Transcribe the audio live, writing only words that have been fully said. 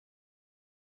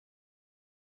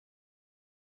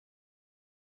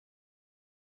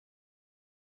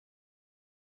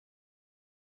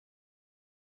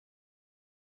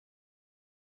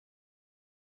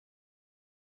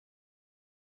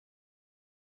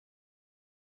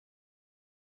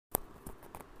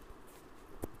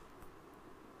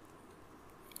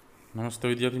નમસ્તે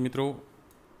વિદ્યાર્થી મિત્રો,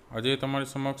 આજે તમારી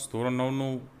સમક્ષ ધોરણ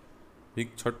 9નું વીક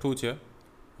 6 છે.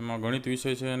 એમાં ગણિત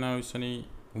વિષય છે, એના વિશેની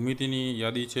ભૂમિતિની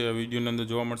યાદી છે વિડીયોની અંદર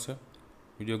જોવા મળશે.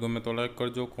 વિડીયો ગમે તો લાઈક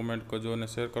કરજો, કોમેન્ટ કરજો અને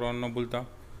શેર કરવાનું ન ભૂલતા.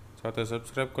 સાથે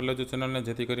સબસ્ક્રાઈબ કરી લેજો ચેનલને,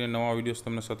 જેથી કરીને નવા વિડીયોઝ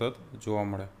તમને સતત જોવા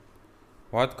મળે.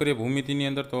 વાત કરીએ ભૂમિતિની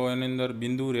અંદર, તો એની અંદર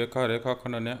બિંદુ, રેખા,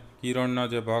 રેખાખંડ અને કિરણના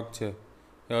જે ભાગ છે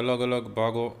એ અલગ અલગ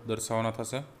ભાગો દર્શાવવાના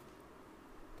થશે.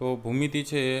 તો ભૂમિતિ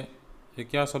છે એ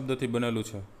કયા શબ્દથી બનેલું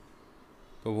છે?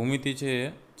 તો ભૂમિતિ છે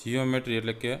એ જીઓમેટ્રી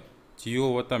એટલે કે જીઓ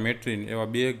વત્તા મેટ્રીન એવા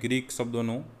બે ગ્રીક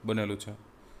શબ્દોનું બનેલું છે.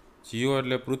 જીઓ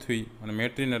એટલે પૃથ્વી અને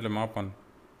મેટ્રીન એટલે માપન.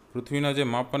 પૃથ્વીના જે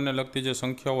માપનને લગતી જે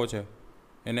સંખ્યાઓ છે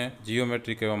એને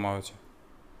જીઓમેટ્રી કહેવામાં આવે છે.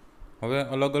 હવે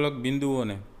અલગ અલગ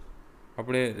બિંદુઓને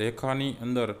આપણે રેખાની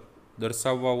અંદર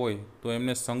દર્શાવવા હોય તો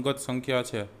એમને સંગત સંખ્યા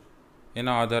છે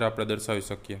એના આધારે આપણે દર્શાવી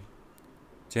શકીએ.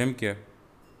 જેમ કે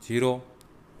 0,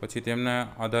 પછી તેમના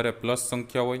આધારે પ્લસ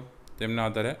સંખ્યા હોય, તેમના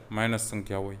આધારે માઇનસ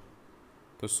સંખ્યા હોય.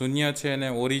 તો શૂન્ય છે એને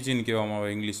ઓરિજિન કહેવામાં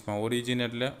આવે ઇંગ્લિશમાં. ઓરિજિન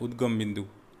એટલે ઉદ્ગમ બિંદુ.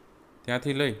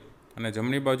 ત્યાંથી લઈ અને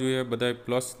જમણી બાજુએ બધા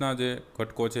પ્લસના જે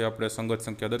ઘટકો છે આપણે સંગત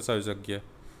સંખ્યા દર્શાવી શકીએ.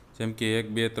 જેમ કે 1,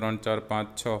 2, 3, 4, 5,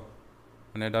 6.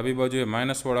 અને ડાબી બાજુએ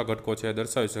માઇનસવાળા ઘટકો છે એ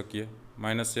દર્શાવી શકીએ.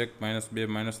 -1, -2,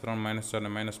 -3, -4 અને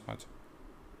 -5.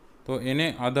 તો એને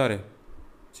આધારે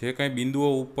જે કાંઈ બિંદુઓ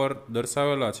ઉપર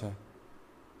દર્શાવેલા છે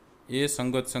એ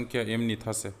સંગત સંખ્યા એમની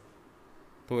થશે.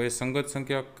 તો એ સંગત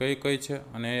સંખ્યા કઈ કઈ છે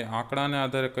અને એ આંકડાને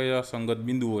આધારે કયા સંગત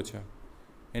બિંદુઓ છે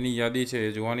એની યાદી છે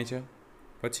એ જોવાની છે.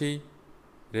 પછી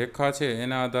રેખા છે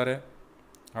એના આધારે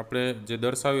આપણે જે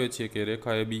દર્શાવીએ છીએ કે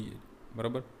રેખા એ બી,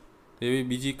 બરાબર, એવી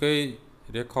બીજી કઈ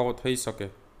રેખાઓ થઈ શકે,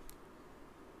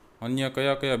 અન્ય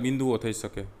કયા કયા બિંદુઓ થઈ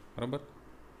શકે, બરાબર,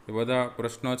 એ બધા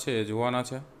પ્રશ્નો છે એ જોવાના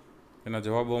છે. એના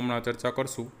જવાબો હમણાં ચર્ચા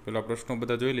કરશું. પહેલાં પ્રશ્નો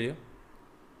બધા જોઈ લઈએ.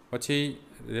 પછી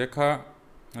રેખા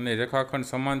અને રેખાખંડ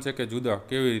સમાન છે કે જુદા,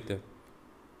 કેવી રીતે?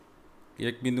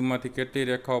 એક બિંદુમાંથી કેટલી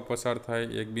રેખાઓ પસાર થાય,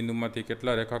 એક બિંદુમાંથી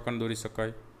કેટલા રેખાખંડ દોરી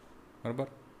શકાય, બરાબર.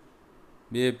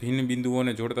 બે ભિન્ન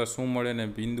બિંદુઓને જોડતા શું મળે ને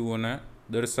બિંદુઓને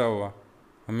દર્શાવવા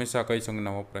હંમેશા કઈ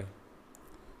સંજ્ઞા વપરાય.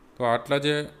 તો આટલા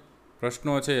જે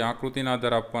પ્રશ્નો છે એ આકૃતિના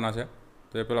આધારે આપવાના છે.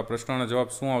 તો એ પહેલાં પ્રશ્નોના જવાબ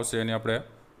શું આવશે એની આપણે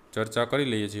ચર્ચા કરી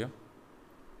લઈએ છીએ.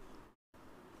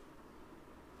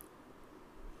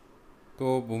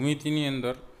 તો ભૂમિતિની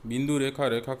અંદર બિંદુ, રેખા,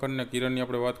 રેખાખંડ અને કિરણની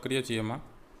આપણે વાત કરીએ છીએ. એમાં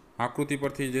આકૃતિ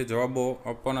પરથી જે જવાબો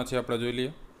આપવાના છે આપણે જોઈ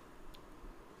લઈએ.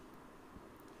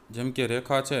 જેમ કે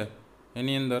રેખા છે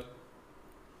એની અંદર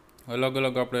અલગ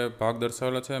અલગ આપણે ભાગ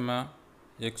દર્શાવેલા છે. એમાં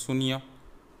એક શૂન્ય,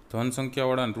 ધન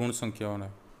સંખ્યાવાળા અને ઋણ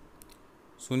સંખ્યાવાળા.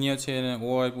 શૂન્ય છે એને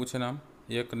ઓ આપ્યું છે નામ,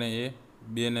 1 ને એ,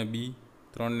 2 ને બી,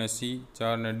 3 ને સી,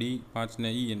 4 ને ડી, 5 ને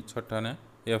ઈ અને 6 ને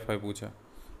એફ આપ્યું છે.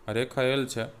 આ રેખા એલ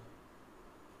છે.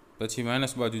 પછી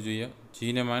માઇનસ બાજુ જોઈએ.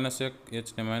 જી ને -1, એચ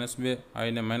ને -2,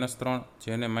 આઈ ને -3,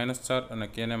 જે ને -4 અને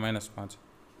કે ને -5.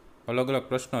 અલગ અલગ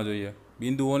પ્રશ્ન જોઈએ.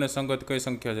 બિંદુઓને સંગત કઈ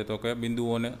સંખ્યા છે? તો કે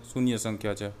બિંદુઓને શૂન્ય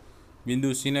સંખ્યા છે.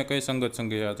 બિંદુ સી ને કઈ સંગત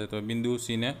સંખ્યા છે? તો બિંદુ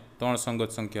સી ને 3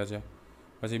 સંગત સંખ્યા છે.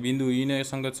 પછી બિંદુ ઈ ને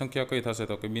સંગત સંખ્યા કઈ થશે?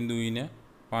 તો કે બિંદુ ઈ ને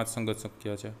 5 સંગત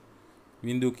સંખ્યા છે.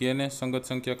 બિંદુ કે ને સંગત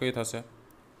સંખ્યા કઈ થશે?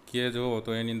 કે જુઓ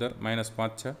તો એની અંદર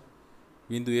 -5 છે.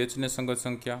 બિંદુ એચ ને સંગત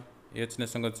સંખ્યા, એચ ને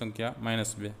સંગત સંખ્યા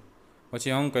 -2.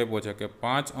 પછી અંક આપ્યો છે કે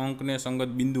 5 અંકને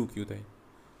સંગત બિંદુ કયું થાય?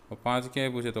 તો 5 ક્યાં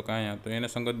આપ્યું છે? તો કે અહીંયા. તો એને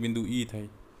સંગત બિંદુ ઈ થાય.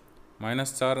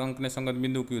 -4 અંકને સંગત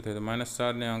બિંદુ કયું થાય? તો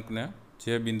 -4 ને અંકને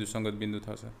જે બિંદુ સંગત બિંદુ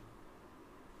થશે.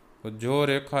 તો જો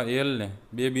રેખા એલને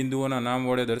બે બિંદુઓના નામ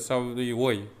વડે દર્શાવવી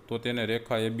હોય તો તેને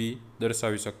રેખા એ બી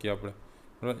દર્શાવી શકીએ આપણે,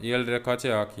 બરાબર. એલ રેખા છે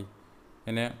આખી,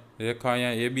 એને રેખા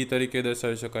અહીંયા એ બી તરીકે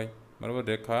દર્શાવી શકાય, બરાબર,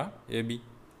 રેખા એ બી.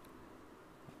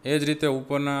 એ જ રીતે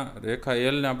ઉપરના રેખા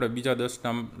એલને આપણે બીજા 10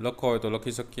 નામ લખવા હોય તો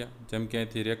લખી શકીએ. જેમ કે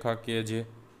અહીંથી રેખા કે જે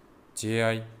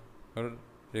આઈ, બરાબર,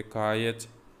 રેખા આઈ એચ,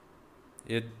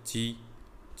 એચ જી,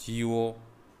 જીઓ,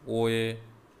 ઓ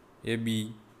એ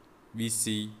બી,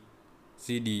 બીસી,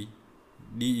 સીડી,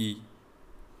 ડીઈ.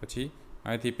 પછી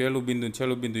અહીંથી પહેલું બિંદુ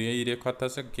છેલ્લું બિંદુ એ રેખા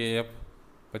થશે કે એફ.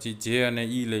 પછી જે અને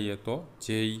ઈ લઈએ તો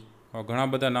જે ઈ. ઘણા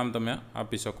બધા નામ તમે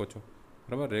આપી શકો છો,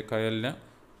 બરાબર. રેખા એલને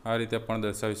આ રીતે પણ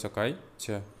દર્શાવી શકાય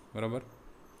છે, બરાબર.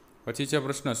 પછી છે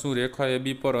પ્રશ્ન, શું રેખા એ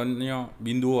બી પર અન્ય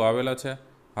બિંદુઓ આવેલા છે?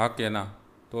 હા કે ના?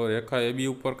 તો રેખા એ બી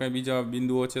ઉપર કંઈ બીજા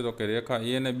બિંદુઓ છે? તો કે રેખા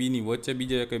એ અને બીની વચ્ચે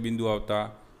બીજા કંઈ બિંદુ આવતા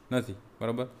નથી,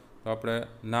 બરાબર. તો આપણે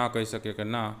ના કહી શકીએ કે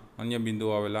ના, અન્ય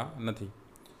બિંદુઓ આવેલા નથી.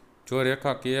 જો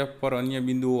રેખા કે એફ પર અન્ય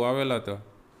બિંદુઓ આવેલા હતા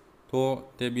તો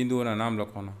તે બિંદુઓના નામ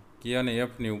લખવાના. કે અને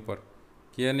એફની ઉપર,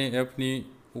 કે અને એફની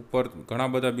ઉપર ઘણા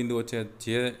બધા બિંદુઓ છે.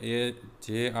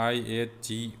 જે આઈ, એચ,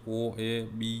 જી, ઓ, એ,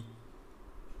 બી,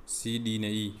 સી, ડી ને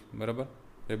ઈ, બરાબર.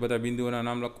 એ બધા બિંદુઓના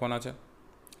નામ લખવાના છે.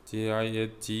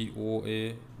 JIHGOABCD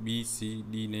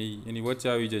ને E એની વચ્ચે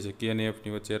આવી જાય છે, કે ને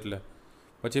એફની વચ્ચે. એટલે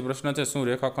પછી પ્રશ્ન છે, શું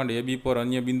રેખાખંડ AB પર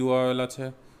અન્ય બિંદુઓ આવેલા છે,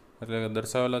 એટલે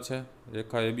દર્શાવેલા છે?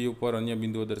 રેખા AB ઉપર અન્ય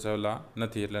બિંદુઓ દર્શાવેલા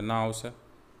નથી, એટલે ના આવશે.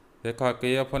 રેખા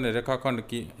KF અને રેખાખંડ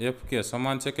FK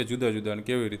સમાન છે કે જુદા જુદા, અને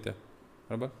કેવી રીતે?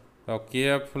 બરાબર, તો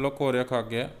KF લખો, રેખા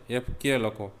કે FK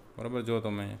લખો. બરાબર, જો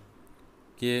તમે અહીંયા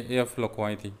KF લખો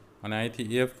અહીંથી, અને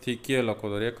અહીંથી F થી K લખો,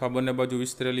 તો રેખા બંને બાજુ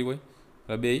વિસ્તરેલી હોય,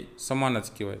 એટલે બે સમાન જ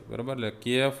કહેવાય. બરાબર, એટલે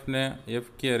KF ને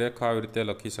FK રેખા આવી રીતે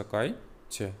લખી શકાય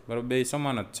છે. બરાબર, બે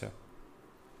સમાન જ છે.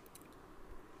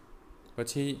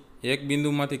 પછી એક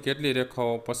બિંદુમાંથી કેટલી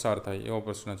રેખાઓ પસાર થાય, એવો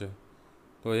પ્રશ્ન છે.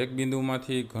 તો એક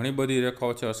બિંદુમાંથી ઘણી બધી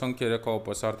રેખાઓ છે, અસંખ્ય રેખાઓ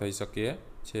પસાર થઈ શકે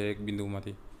છે એક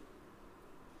બિંદુમાંથી.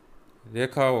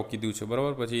 રેખાઓ કીધું છે.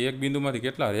 બરાબર, પછી એક બિંદુમાંથી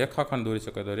કેટલા રેખાખંડ દોરી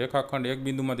શકાય? તો રેખાખંડ એક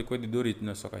બિંદુમાંથી કોઈ દોરી જ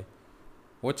ન શકાય.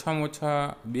 ઓછામાં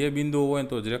ઓછા બે બિંદુઓ હોય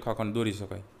તો જ રેખાખંડ દોરી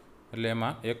શકાય, એટલે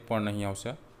એમાં એક પણ નહીં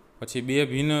આવશે. પછી બે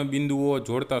ભિન્ન બિંદુઓ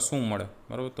જોડતા શું મળે?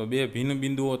 બરાબર, તો બે ભિન્ન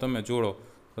બિંદુઓ તમે જોડો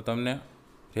તો તમને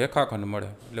રેખાખંડ મળે.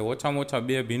 એટલે ઓછામાં ઓછા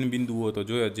બે ભિન્ન બિંદુઓ તો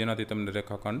જોઈએ જેનાથી તમને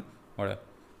રેખાખંડ મળે.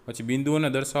 પછી બિંદુઓને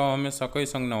દર્શાવવા હંમેશા કઈ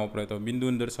સંજ્ઞા વપરાય? તો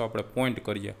બિંદુને દર્શાવવા આપણે પોઈન્ટ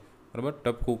કરીએ. બરાબર,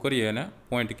 ટપકું કરીએ એને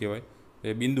પોઈન્ટ કહેવાય.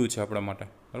 એ બિંદુ છે આપણા માટે.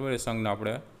 બરાબર, એ સંજ્ઞા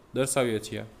આપણે દર્શાવીએ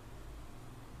છીએ.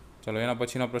 ચાલો એના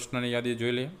પછીના પ્રશ્નની યાદી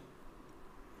જોઈ લઈએ.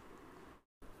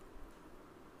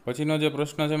 પછીનો જે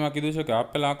પ્રશ્ન છે એમાં કીધું છે કે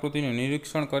આપેલ આકૃતિનું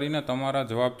નિરીક્ષણ કરીને તમારા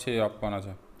જવાબ છે એ આપવાના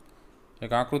છે.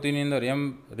 એક આકૃતિની અંદર એમ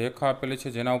રેખા આપેલી છે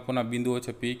જેના ઉપરના બિંદુઓ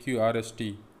છે PQRST.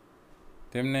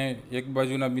 તેમને એક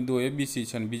બાજુના બિંદુઓ ABC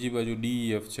છે અને બીજી બાજુ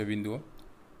DEF છે બિંદુઓ.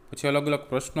 પછી અલગ અલગ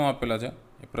પ્રશ્નો આપેલા છે,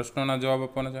 એ પ્રશ્નોના જવાબ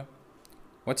આપવાના છે.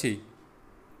 પછી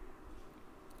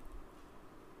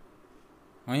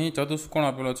અહીં ચતુષ્કોણ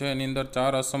આપેલો છે, એની અંદર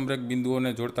 4 અસમરેખ બિંદુઓને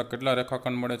જોડતા કેટલા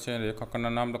રેખાખંડ મળે છે?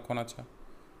 રેખાખંડના નામ લખવાના છે.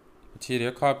 પછી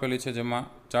રેખા આપેલી છે જેમાં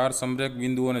 4 સમરેખ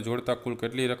બિંદુઓને જોડતા કુલ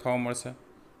કેટલી રેખાઓ મળશે,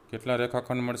 કેટલા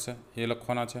રેખાખંડ મળશે, એ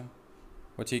લખવાના છે.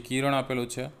 પછી કિરણ આપેલું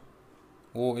છે,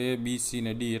 OABC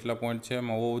ને D એટલા પોઈન્ટ છે,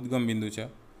 એમાં O ઉદ્ગમ બિંદુ છે.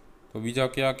 તો બીજા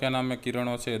કયા કયા નામે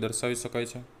કિરણો છે એ દર્શાવી શકાય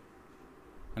છે,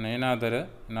 અને એના આધારે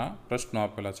એના પ્રશ્નો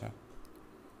આપેલા છે.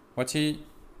 પછી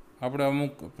આપણે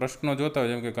અમુક પ્રશ્નો જોતા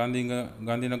હોય, જેમ કે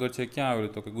ગાંધીનગર છે ક્યાં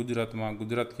આવેલું? તો કે ગુજરાતમાં.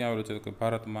 ગુજરાત ક્યાં આવેલું છે? તો કે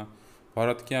ભારતમાં.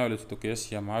 ભારત ક્યાં આવેલું છે? તો કે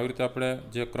એશિયામાં. આવી રીતે આપણે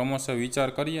જે ક્રમશઃ વિચાર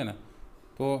કરીએ ને,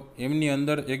 તો એમની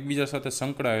અંદર એકબીજા સાથે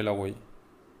સંકળાયેલા હોય.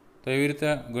 તો એવી રીતે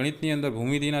ગણિતની અંદર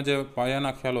ભૂમિતિના જે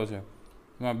પાયાના ખ્યાલો છે,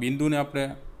 એમાં બિંદુને આપણે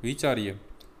વિચારીએ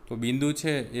તો બિંદુ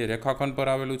છે એ રેખાખંડ પર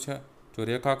આવેલું છે. જો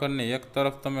રેખાખંડને એક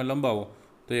તરફ તમે લંબાવો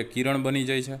તો એ કિરણ બની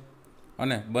જાય છે,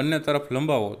 અને બંને તરફ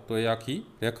લંબાવો તો એ આખી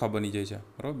રેખા બની જાય છે.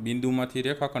 બરાબર, બિંદુમાંથી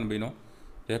રેખાખંડ બન્યો.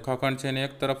 રેખાખંડ છે એને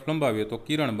એક તરફ લંબાવીએ તો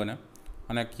કિરણ બને,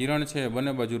 અને કિરણ છે એ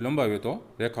બંને બાજુ લંબાવીએ તો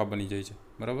રેખા બની જાય છે.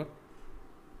 બરાબર,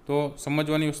 તો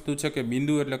સમજવાની વસ્તુ છે કે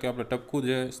બિંદુ એટલે કે આપણે ટપકું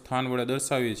જે સ્થાન વડે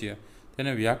દર્શાવીએ છીએ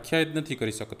તેને વ્યાખ્યાયિત નથી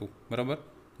કરી શકતું. બરાબર,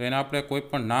 તો એને આપણે કોઈ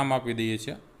પણ નામ આપી દઈએ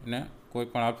છીએ, અને કોઈ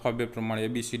પણ આલ્ફાબેટ પ્રમાણે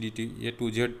ABCD A to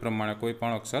Z પ્રમાણે કોઈ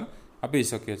પણ અક્ષર આપી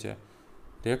શકીએ છીએ.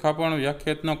 રેખા પણ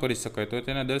વ્યાખ્યાયિત ન કરી શકાય, તો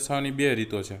તેને દર્શાવવાની બે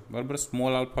રીતો છે. બરાબર,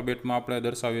 સ્મોલ આલ્ફાબેટમાં આપણે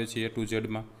દર્શાવીએ છીએ A to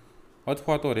Zમાં,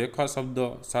 અથવા તો રેખા શબ્દ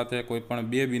સાથે કોઈ પણ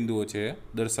બે બિંદુઓ છે એ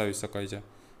દર્શાવી શકાય છે.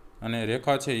 અને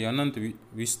રેખા છે એ અનંત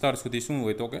વિસ્તાર સુધી શું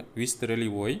હોય? તો કે વિસ્તરેલી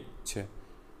હોય છે.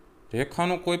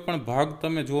 રેખાનો કોઈ પણ ભાગ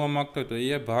તમે જોવા માગતો હોય તો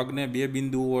એ ભાગને બે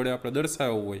બિંદુઓ વડે આપણે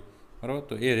દર્શાવ્યો હોય, બરાબર,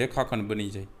 તો એ રેખાખંડ બની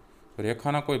જાય.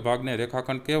 રેખાના કોઈ ભાગને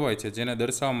રેખાખંડ કહેવાય છે, જેને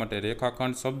દર્શાવવા માટે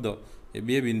રેખાખંડ શબ્દ એ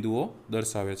બે બિંદુઓ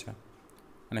દર્શાવે છે.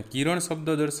 અને કિરણ શબ્દ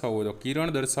દર્શાવવો હોય તો કિરણ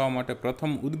દર્શાવવા માટે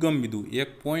પ્રથમ ઉદ્ગમ બિંદુ એક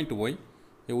પોઈન્ટ હોય,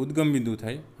 એ ઉદ્ગમ બિંદુ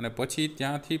થાય, અને પછી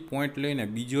ત્યાંથી પોઈન્ટ લઈને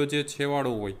બીજો જે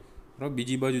છેવાડો હોય, બરાબર,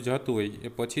 બીજી બાજુ જતું હોય, એ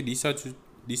પછી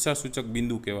દિશાસૂચક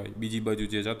બિંદુ કહેવાય. બીજી બાજુ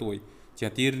જે જતું હોય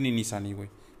જ્યાં તીરની નિશાની હોય,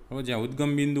 બરાબર, જ્યાં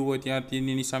ઉદ્ગમ બિંદુ હોય ત્યાં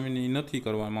તીરની નિશાની નથી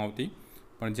કરવામાં આવતી,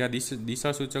 પણ જ્યાં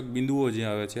દિશાસૂચક બિંદુઓ જે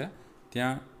આવે છે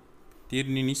ત્યાં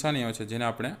તીરની નિશાની આવે છે, જેને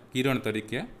આપણે કિરણ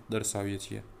તરીકે દર્શાવીએ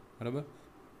છીએ. બરાબર,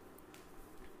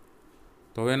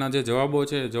 તો હવે એના જે જવાબો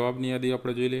છે જવાબની યાદી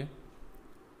આપણે જોઈ લઈએ.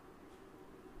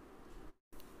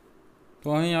 તો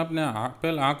અહીં આપણે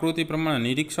આપેલ આકૃતિ પ્રમાણે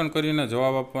નિરીક્ષણ કરીને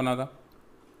જવાબ આપવાના હતા,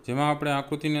 જેમાં આપણે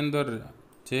આકૃતિની અંદર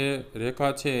જે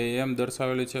રેખા છે એમ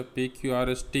દર્શાવેલી છે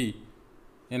PQRST,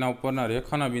 એના ઉપરના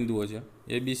રેખાના બિંદુઓ છે.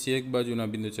 ABC એક બાજુના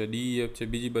બિંદુ છે, DEF છે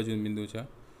બીજી બાજુનું બિંદુ છે.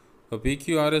 તો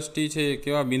PQRST છે એ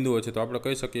કેવા બિંદુઓ છે? તો આપણે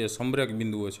કહી શકીએ સમરેખ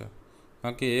બિંદુઓ છે,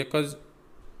 કારણ કે એક જ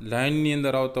લાઇનની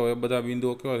અંદર આવતા હોય એ બધા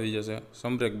બિંદુઓ કેવા થઈ જશે?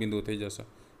 સમરેખ બિંદુ થઈ જશે.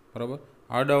 બરાબર,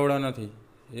 આડાઅવળા નથી,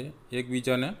 એ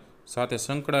એકબીજાને સાથે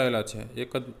સંકળાયેલા છે,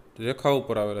 એક જ રેખા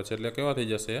ઉપર આવેલા છે, એટલે કેવા થઈ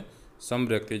જશે?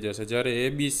 સમરેખ થઈ જશે. જ્યારે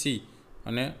ABC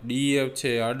અને DEF છે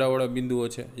એ આડાઅવળા બિંદુઓ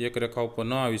છે, એક રેખા ઉપર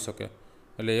ન આવી શકે,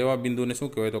 એટલે એવા બિંદુને શું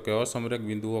કહેવાય? તો કે અસમરેખ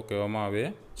બિંદુઓ કહેવામાં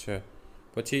આવે છે.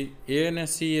 પછી એ અને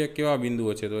સી એ કેવા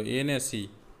બિંદુઓ છે? તો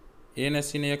એ અને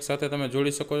સીને એક સાથે તમે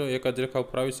જોડી શકો છો, એક જ રેખા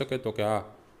ઉપર આવી શકે? તો કે હા.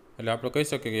 એટલે આપણે કહી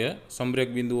શકીએ કે એ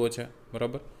સમરેખ બિંદુઓ છે,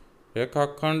 બરાબર.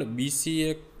 રેખાખંડ બીસી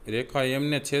એક રેખા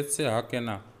એમને છેદશે, હા કે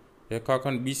ના?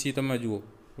 રેખાખંડ બીસી તમે જુઓ,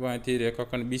 અહીંથી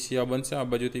રેખાખંડ બીસી આ બનશે, આ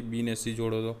બાજુથી બી ને સી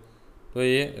જોડો તો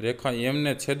એ રેખા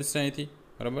એમને છેદશે અહીંથી,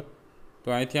 બરાબર.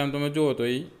 તો અહીંથી આમ તમે જુઓ તો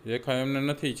એ રેખા એમને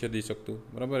નથી છેદી શકતું,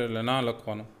 બરાબર, એટલે ના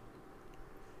લખવાનું.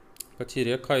 પછી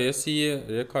રેખા એસી એ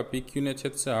રેખા પીક્યુને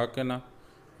છેદશે, હા કે ના?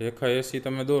 રેખા એસી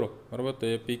તમે દોરો, બરાબર, તો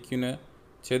એ પીક્યુને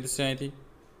છેદશે અહીંથી?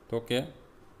 તો કે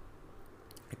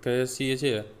રેખા એસી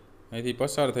છે અહીંથી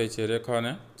પસાર થઈ છે,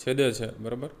 રેખાને છેદે છે,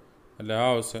 બરાબર, એટલે આ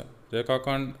આવશે.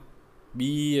 રેખાખંડ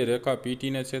બી એ રેખા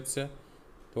પીટીને છેદશે,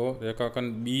 તો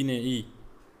રેખાખંડ બી ને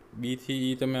બીથી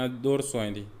ઈ તમે આ દોરશો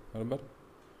અહીંથી, બરાબર,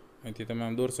 અહીંથી તમે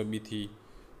આમ દોરશો બીથી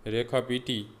રેખા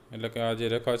પીટી, એટલે કે આ જે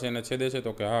રેખા છે એને છેદે છે,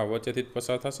 તો કે હા વચ્ચેથી જ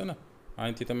પસાર થશે ને.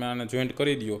 અહીંથી તમે આને જોઈન્ટ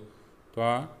કરી દો તો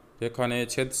આ રેખાને એ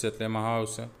છેદશે, એટલે એમાં હા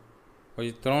આવશે.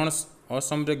 પછી 3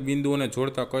 અસમરેખ બિંદુઓને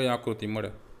જોડતા કઈ આકૃતિ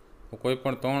મળે? તો કોઈ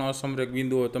પણ 3 અસમરેખ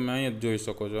બિંદુઓ તમે અહીં જ જોઈ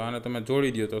શકો છો. આને તમે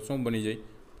જોડી દો તો શું બની જાય?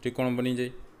 ત્રિકોણ બની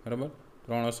જાય, બરાબર.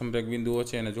 3 અસમરેખ બિંદુઓ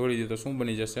છે એને જોડી દો તો શું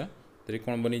બની જશે?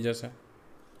 ત્રિકોણ બની જશે.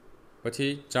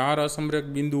 પછી 4 અસમરેખ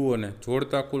બિંદુઓને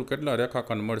જોડતા કુલ કેટલા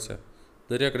રેખાખંડ મળશે?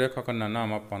 દરેક રેખાખંડના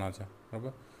નામ આપવાના છે,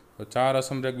 બરાબર. તો 4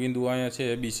 અસમરેખ બિંદુઓ અહીંયા છે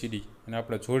ABCD, અને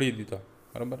આપણે જોડી દીધા,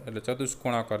 બરાબર, એટલે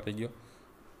ચતુષ્કોણ આકાર થઈ ગયો.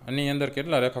 આની અંદર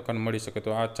કેટલા રેખાખંડ મળી શકે?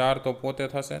 તો આ 4 તો પોતે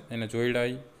થશે, એને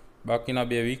જોઈડાઈ, બાકીના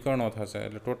 2 વિકર્ણો થશે,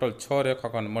 એટલે ટોટલ 6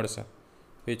 રેખાખંડ મળશે.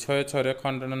 એ 6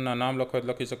 રેખાખંડના નામ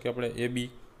લખી શકીએ આપણે. AB,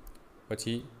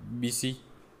 પછી BC,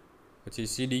 પછી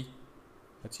CD,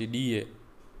 પછી DA,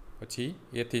 પછી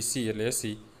A થી C એટલે AC,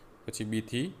 પછી B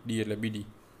થી D એટલે BD.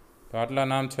 તો આટલા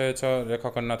નામ 6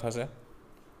 રેખાખંડના થશે.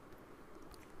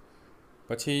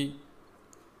 પછી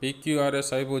PQRS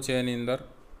આપ્યું છે, એની અંદર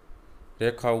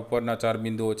રેખા ઉપરના 4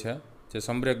 બિંદુઓ છે જે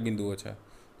સમરેખ બિંદુઓ છે.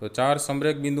 તો 4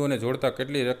 સમરેખ બિંદુઓને જોડતા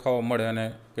કેટલી રેખાઓ મળે અને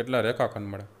કેટલા રેખાખંડ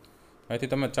મળે?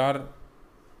 અહીંથી તમે 4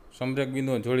 સમરેખ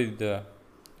બિંદુઓ જોડી દીધા,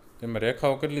 તેમાં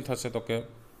રેખાઓ કેટલી થશે? તો કે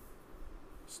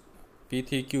P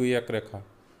થી Q એક રેખા,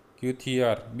 Q થી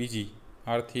R બીજી,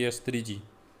 R થી S ત્રીજી,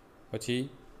 પછી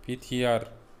P થી R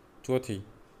ચોથી,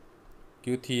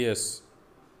 Q થી S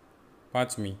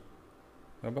પાંચમી,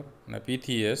 બરાબર, અને P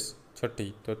થી S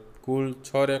છઠ્ઠી. તો કુલ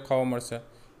 6 રેખાઓ મળશે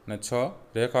અને 6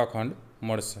 રેખાખંડ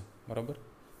મળશે, બરાબર.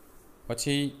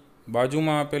 પછી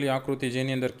બાજુમાં આપેલી આકૃતિ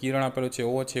જેની અંદર કિરણ આપેલું છે,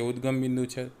 O છે, ઉદ્ગમ બિંદુ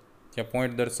છે, ત્યાં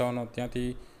પોઈન્ટ દર્શાવવાનો,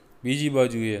 ત્યાંથી બીજી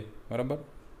બાજુએ, બરાબર,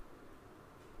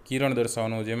 કિરણ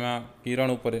દર્શાવવાનું, જેમાં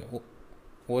કિરણ ઉપર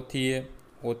O થી A,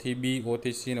 O થી B, O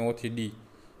થી C અને O થી D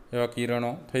એવા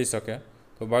કિરણો થઈ શકે.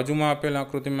 તો બાજુમાં આપેલ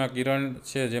આકૃતિમાં કિરણ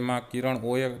છે, જેમાં કિરણ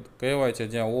O એ કહેવાય છે,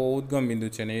 જ્યાં O ઉદ્ગમ બિંદુ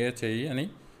છે અને એ છે એ એની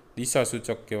દિશા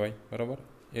સૂચક કહેવાય, બરાબર,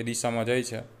 એ દિશામાં જાય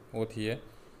છે O થી એ.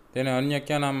 તેને અન્ય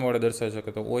ક્યાં નામ વડે દર્શાવી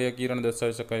શકે? તો O એ કિરણ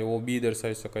દર્શાવી શકાય, OB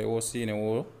દર્શાવી શકાય, OC અને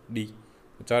OD.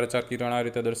 4 કિરણ આ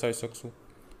રીતે દર્શાવી શકશું.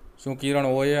 શું કિરણ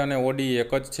OA અને OD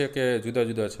એક જ છે કે જુદા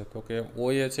જુદા છે? તો કે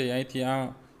OA છે એ અહીંથી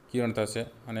આ કિરણ થશે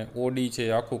અને OD છે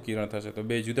એ આખું કિરણ થશે, તો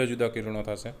 2 જુદા જુદા કિરણો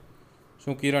થશે.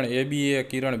 શું કિરણ AB એ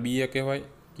કિરણ BA કહેવાય?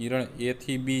 કિરણ A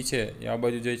થી B છે એ આ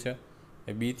બાજુ જાય છે,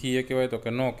 એ B થી A કહેવાય? તો કે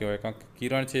ન કહેવાય, કારણ કે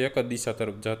કિરણ છે એક જ દિશા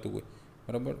તરફ જતું હોય,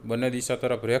 બરાબર. બંને દિશા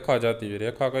તરફ રેખા જતી હોય,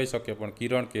 રેખા કહી શકીએ પણ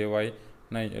કિરણ કહેવાય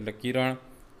નહીં. એટલે કિરણ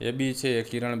AB છે એ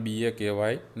કિરણ BA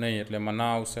કહેવાય નહીં, એટલે એમાં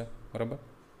ના આવશે, બરાબર.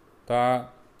 તો આ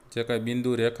જે કંઈ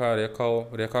બિંદુ, રેખાઓ,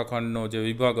 રેખાખંડનો જે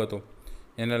વિભાગ હતો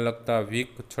એને લગતા વીક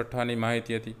 6ની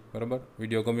માહિતી હતી, બરાબર.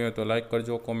 વિડીયો ગમ્યો હોય તો લાઈક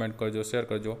કરજો, કોમેન્ટ કરજો, શેર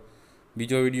કરજો.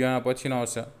 બીજો વિડીયો આના પછીનો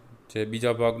આવશે, જે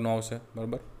બીજા ભાગનો આવશે,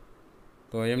 બરાબર.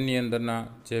 તો એમની અંદરના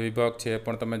જે વિભાગ છે એ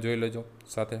પણ તમે જોઈ લેજો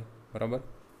સાથે, બરાબર.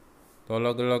 તો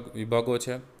અલગ અલગ વિભાગો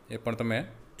છે એ પણ તમે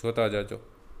જોતા જજો.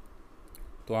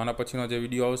 તો આના પછીનો જે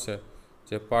વિડીયો આવશે,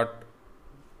 જે પાર્ટ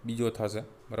બીજો થશે,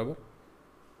 બરાબર.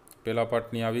 પહેલા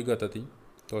પાર્ટની આ વિગત હતી,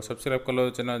 તો સબસ્ક્રાઈબ કરી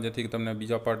લો ચેનલ, જેથી તમને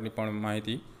બીજા પાર્ટની પણ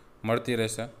માહિતી મળતી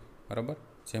રહેશે, બરાબર,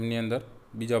 જેમની અંદર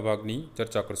બીજા ભાગની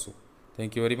ચર્ચા કરશું.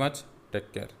 Thank you very much. Take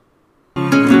care.